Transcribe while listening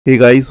Hey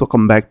guys,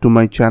 welcome back to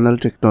my channel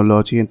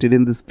Technology, and today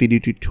in this video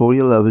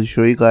tutorial I will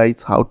show you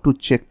guys how to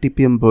check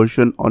TPM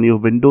version on your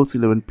Windows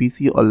 11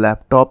 PC or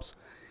laptops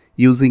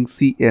using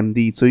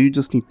CMD. So you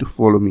just need to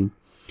follow me.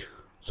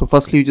 So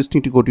firstly you just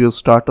need to go to your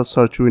start or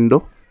search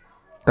window,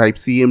 type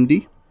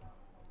CMD.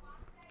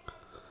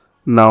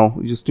 Now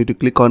you just need to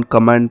click on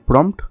command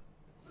prompt,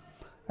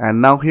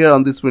 and now here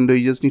on this window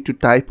you just need to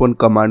type one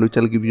command which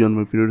I'll give you on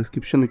my video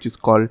description, which is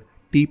called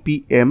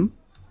TPM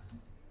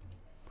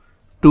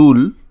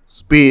tool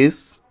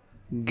space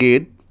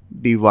get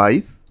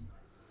device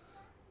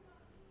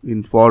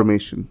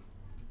information.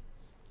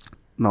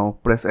 Now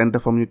press enter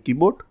from your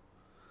keyboard,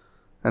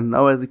 and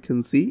now as you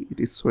can see it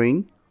is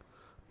showing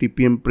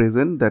TPM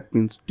present, that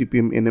means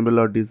TPM enable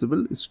or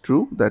disable is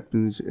true, that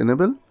means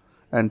enable,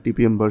 and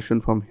TPM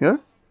version from here.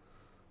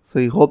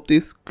 So I hope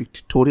this quick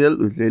tutorial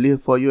will really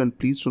help for you, and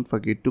please don't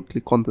forget to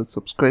click on the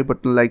subscribe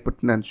button, like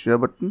button and share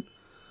button.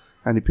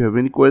 And if you have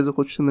any queries or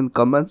questions, then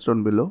comments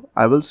down below.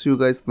 I will see you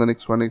guys in the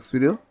next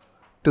video.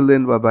 Till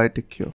then, bye bye, take care.